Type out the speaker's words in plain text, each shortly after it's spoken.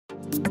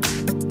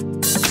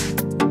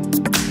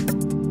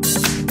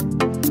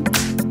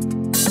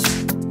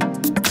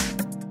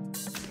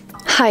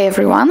Hi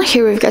everyone,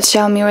 here we've got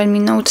Xiaomi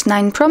Redmi Note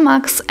 9 Pro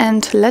Max,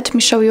 and let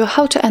me show you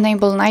how to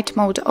enable night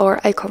mode or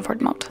eye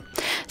comfort mode.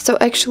 So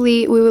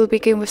actually we will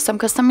begin with some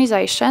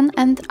customization,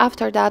 and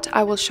after that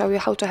I will show you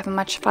how to have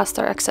much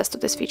faster access to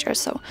this feature.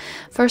 So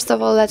first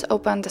of all, let's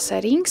open the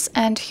settings,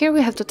 and here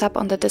we have to tap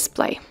on the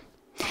display.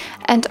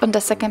 And on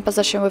the second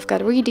position we've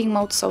got reading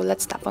mode, so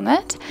let's tap on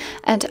it.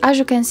 And as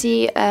you can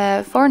see,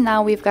 for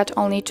now we've got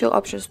only two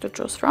options to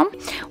choose from.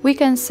 We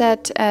can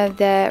set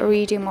the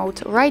reading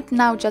mode right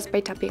now just by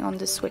tapping on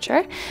the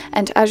switcher,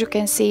 and as you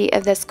can see,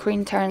 if the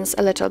screen turns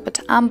a little bit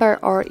amber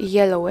or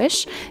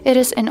yellowish, it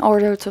is in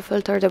order to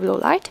filter the blue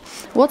light.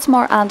 What's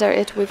more, under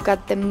it we've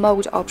got the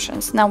mode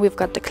options. Now we've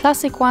got the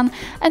classic one,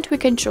 and we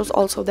can choose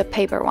also the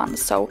paper one.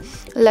 So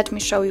let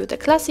me show you the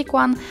classic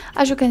one.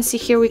 As you can see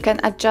here, we can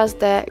adjust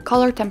the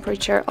color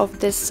temperature of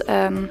this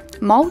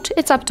mode.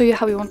 It's up to you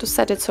how you want to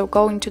set it. So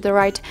going to the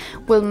right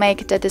will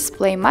make the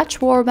display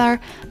much warmer,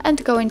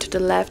 and going to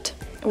the left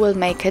will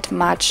make it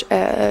much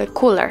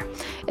cooler.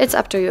 It's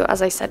up to you,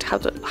 as I said,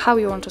 how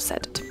you want to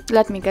set it.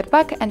 Let me get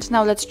back, and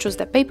now let's choose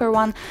the paper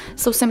one.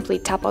 So simply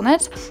tap on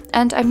it,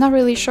 and I'm not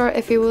really sure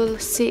if you will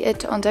see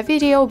it on the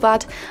video,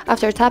 but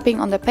after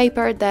tapping on the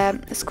paper, the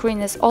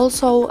screen is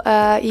also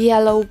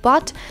yellow,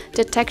 but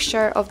the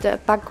texture of the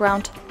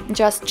background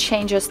just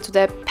changes to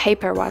the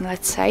paper one,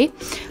 let's say.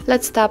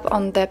 Let's tap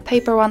on the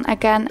paper one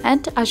again,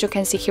 and as you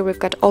can see here, we've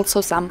got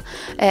also some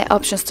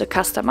options to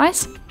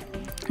customize.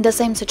 The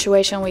same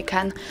situation, we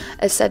can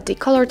set the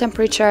color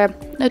temperature.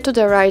 To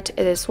the right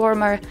it is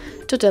warmer,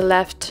 to the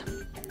left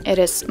it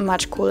is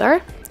much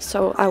cooler,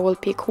 so I will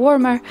pick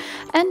warmer,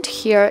 and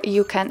here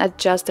you can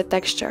adjust the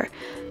texture.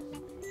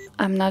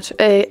 I'm not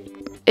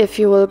if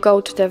you will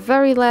go to the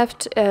very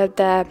left,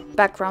 the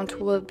background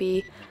will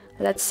be,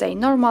 let's say,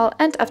 normal,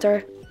 and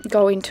after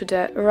going to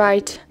the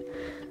right,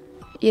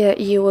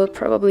 you will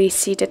probably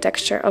see the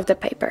texture of the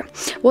paper.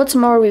 What's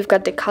more, we've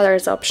got the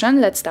colors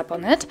option. Let's tap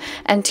on it,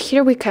 and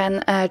here we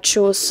can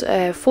choose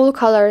full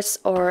colors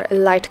or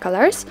light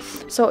colors.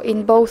 So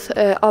in both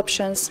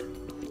options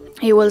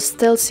you will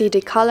still see the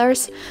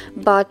colors,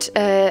 but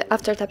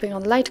after tapping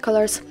on light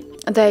colors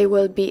they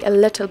will be a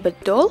little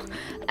bit dull,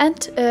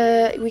 and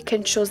we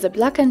can choose the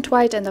black and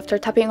white, and after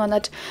tapping on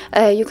it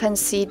you can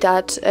see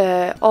that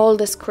all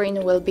the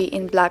screen will be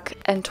in black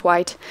and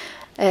white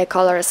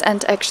colors,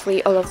 and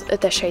actually all of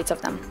the shades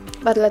of them.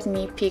 But let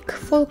me pick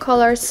full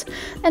colors,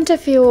 and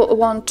if you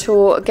want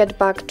to get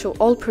back to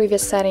all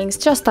previous settings,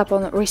 just tap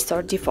on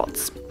restore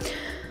defaults.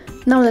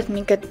 Now let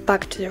me get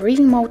back to the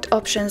reading mode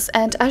options,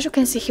 and as you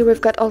can see here,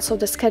 we've got also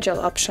the schedule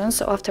option.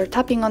 So after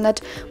tapping on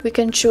it, we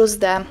can choose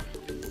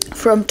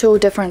from two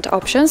different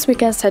options. We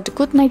can set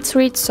good night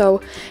read,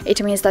 so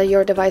it means that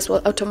your device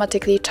will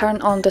automatically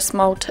turn on this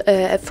mode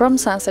from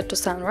sunset to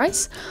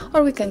sunrise,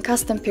 or we can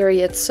custom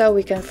periods, so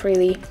we can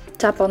freely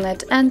tap on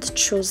it and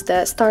choose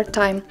the start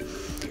time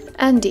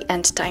and the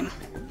end time.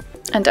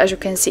 And as you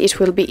can see, it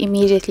will be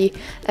immediately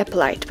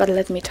applied, but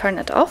let me turn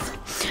it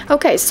off.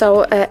 Okay,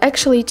 so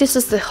actually this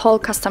is the whole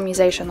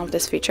customization of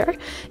this feature.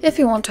 If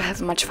you want to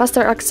have much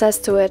faster access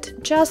to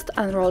it, just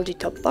unroll the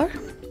top bar.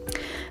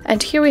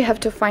 And here we have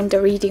to find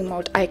the reading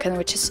mode icon,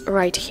 which is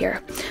right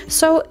here.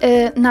 So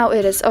now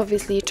it is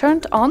obviously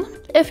turned on.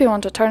 If you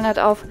want to turn it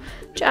off,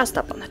 just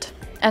tap on it.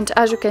 And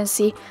as you can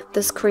see,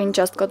 the screen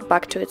just got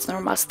back to its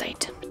normal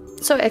state.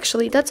 So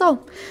actually that's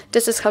all.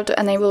 This is how to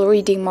enable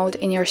reading mode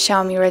in your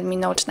Xiaomi Redmi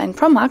Note 9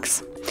 Pro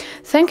Max.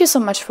 Thank you so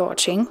much for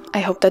watching.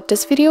 I hope that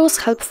this video was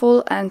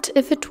helpful, and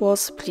if it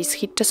was, please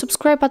hit the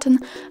subscribe button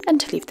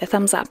and leave the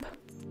thumbs up.